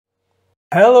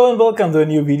Hello and welcome to a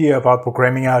new video about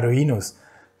programming Arduinos.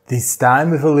 This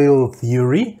time with a little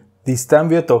theory. This time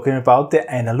we are talking about the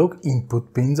analog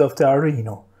input pins of the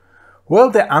Arduino.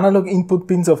 Well, the analog input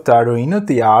pins of the Arduino,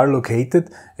 they are located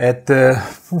at the,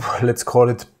 let's call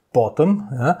it bottom.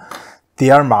 They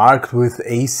are marked with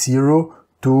A0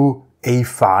 to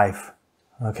A5.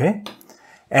 Okay?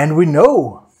 And we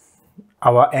know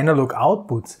our analog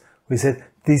outputs. We said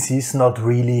this is not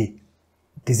really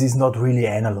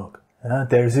analog.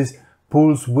 There's this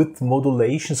pulse width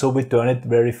modulation, so we turn it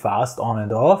very fast on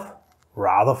and off,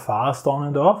 rather fast on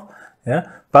and off,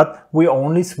 but we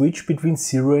only switch between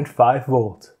 0 and 5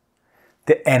 volts.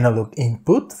 The analog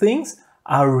input things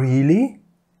are really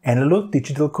analog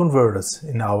digital converters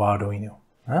in our Arduino.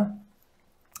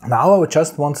 Now I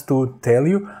just want to tell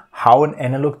you how an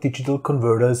analog digital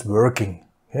converter is working.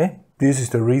 Okay? This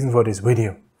is the reason for this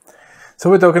video.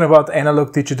 So we're talking about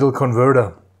analog digital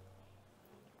converter.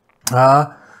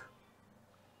 Our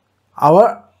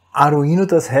Arduino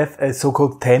does have a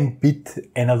so-called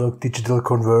 10-bit analog digital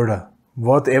converter,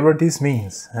 whatever this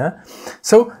means.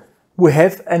 So we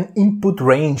have an input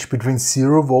range between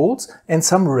 0 volts and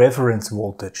some reference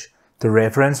voltage. The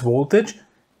reference voltage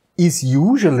is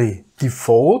usually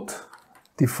default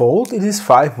it is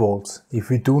 5 volts.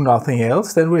 If we do nothing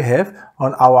else, then we have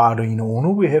on our Arduino Uno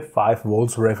we have 5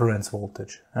 volts reference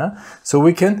voltage. So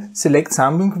we can select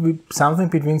something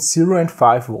between 0 and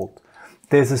 5 volt.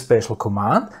 There's a special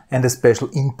command and a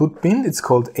special input pin, it's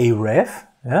called aref,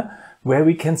 where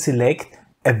we can select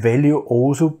a value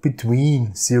also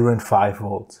between 0 and 5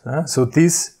 volts. So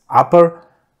this upper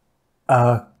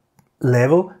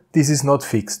level, this is not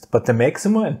fixed, but the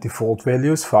maximum and default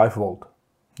value is 5 volt.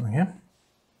 Okay?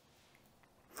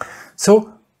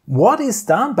 So what is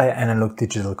done by analog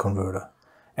digital converter?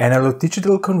 Analog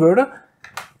digital converter,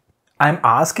 I'm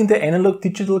asking the analog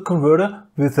digital converter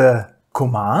with a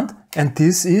command, and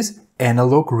this is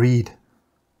analog read.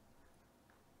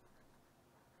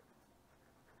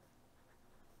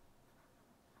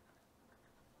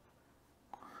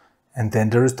 And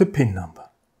then there is the pin number.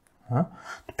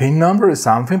 The pin number is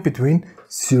something between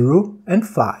 0 and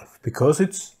 5 because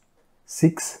it's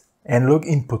 6 analog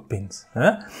input pins.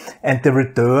 And the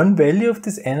return value of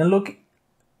this analog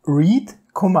read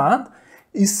command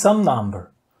is some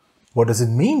number. What does it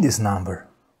mean, this number?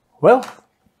 Well,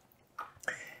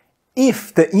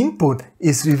 if the input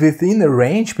is within a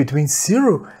range between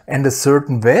 0 and a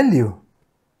certain value,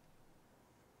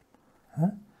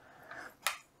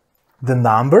 the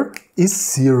number is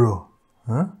 0.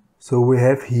 So we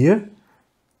have here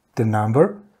the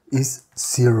number is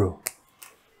 0,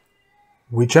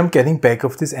 which I'm getting back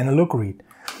of this analog read.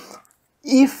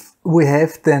 If we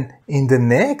have then in the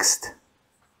next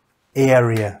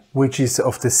area, which is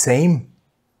of the same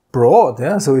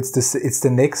broad, so it's the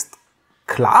next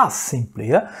class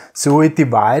simply, so we're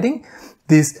dividing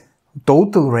this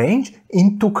total range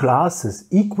into classes,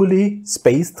 equally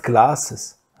spaced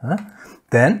classes.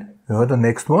 Then the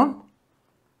next one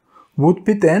would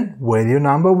be then value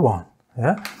number 1,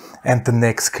 and the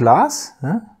next class,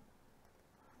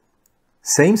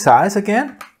 same size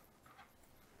again,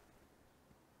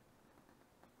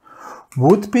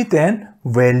 would be then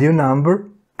value number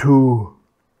 2,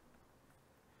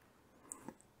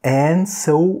 and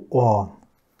so on.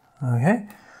 Okay,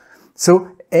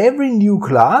 so every new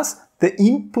class the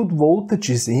input voltage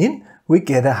is in, we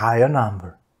get a higher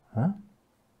number.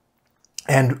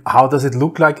 And how does it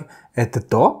look like at the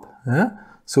top?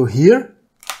 So here,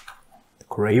 the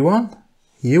gray one,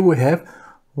 here we have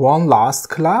one last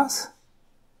class.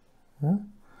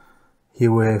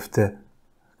 Here we have the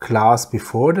class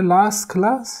before the last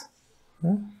class.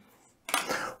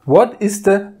 What is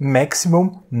the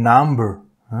maximum number?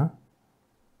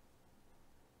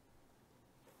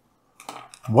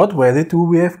 What value do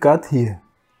we have got here?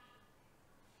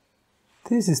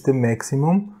 This is the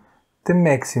maximum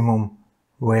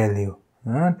value.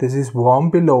 This is one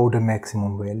below the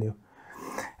maximum value.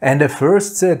 And I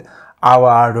first said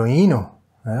our Arduino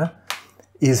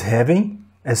is having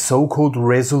a so-called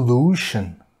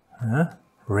resolution.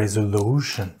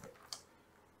 Resolution.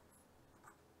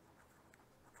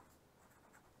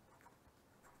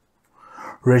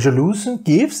 Resolution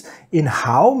gives in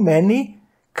how many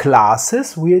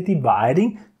classes we are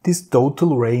dividing this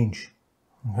total range.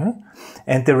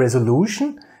 And the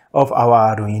resolution of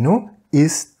our Arduino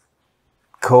is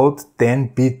called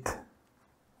 10-bit.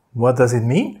 What does it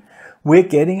mean? We're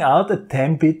getting out a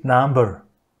 10-bit number.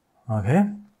 Okay?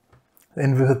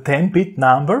 And with a 10-bit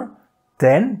number,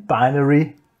 10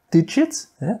 binary digits,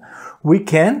 we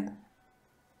can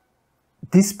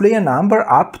display a number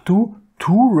up to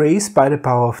 2 raised by the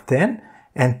power of 10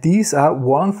 and these are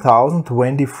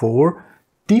 1024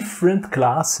 different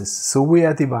classes. So we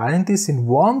are dividing this in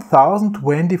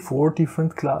 1024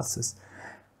 different classes.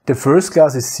 The first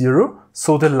class is 0,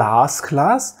 so the last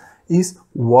class is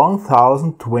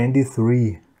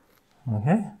 1023.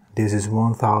 Okay, this is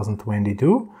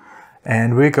 1022,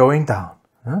 and we're going down.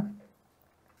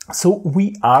 So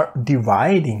we are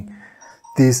dividing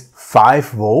these 5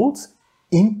 volts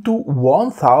into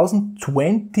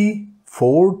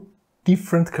 1024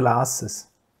 different classes.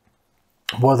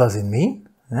 What does it mean?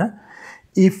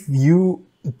 If you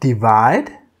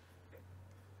divide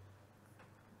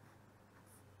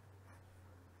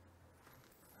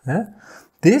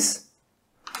this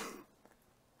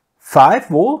 5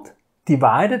 volt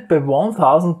divided by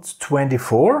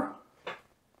 1024,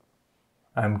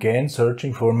 I'm again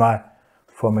searching for my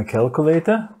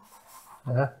calculator.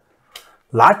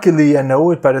 Luckily I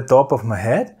know it by the top of my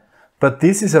head, but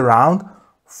this is around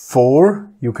 4,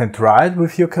 you can try it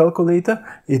with your calculator,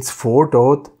 it's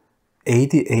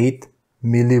 4.88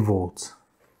 millivolts.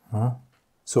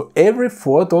 So every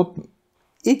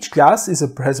each class has a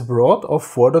rod of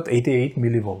 4.88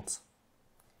 millivolts.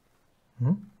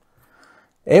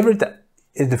 In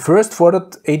the first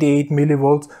 4.88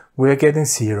 millivolts we are getting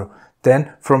 0.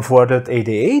 Then from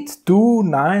 4.88 to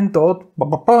 9.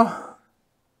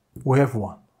 We have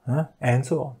 1, and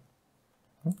so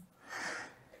on.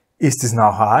 Is this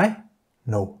now high?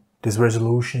 No, this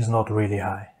resolution is not really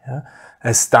high.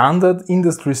 A standard,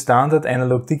 industry standard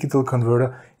analog digital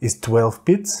converter is 12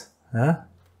 bits. I'll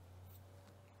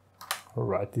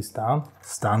write this down.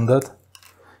 Standard,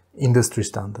 industry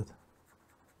standard.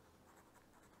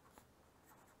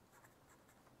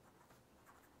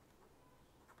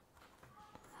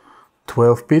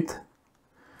 12-bit.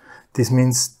 This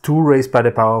means 2 raised by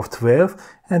the power of 12,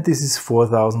 and this is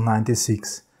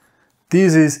 4096.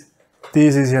 This is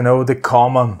you know the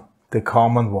common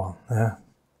one,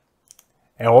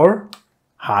 or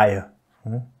higher.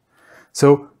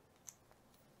 So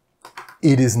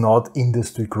it is not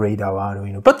industry grade our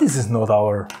Arduino, but this is not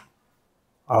our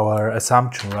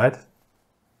assumption, right?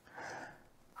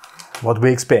 What we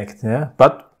expect,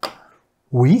 but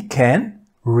we can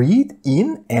read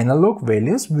in analog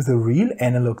values with a real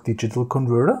analog digital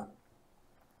converter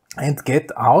and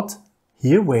get out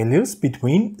here values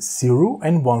between 0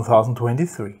 and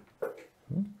 1023.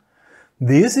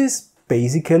 This is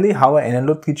basically how an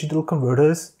analog digital converter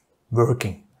is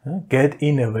working. Get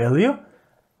in a value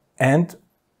and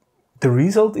the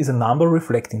result is a number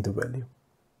reflecting the value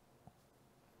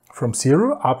from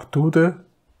 0 up to the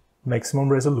maximum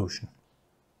resolution.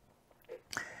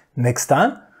 Next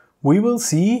time we will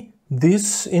see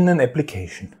this in an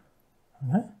application.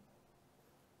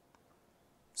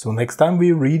 So next time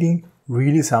we're reading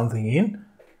really something in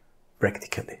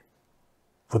practically.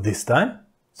 For this time,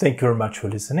 thank you very much for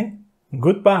listening.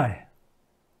 Goodbye.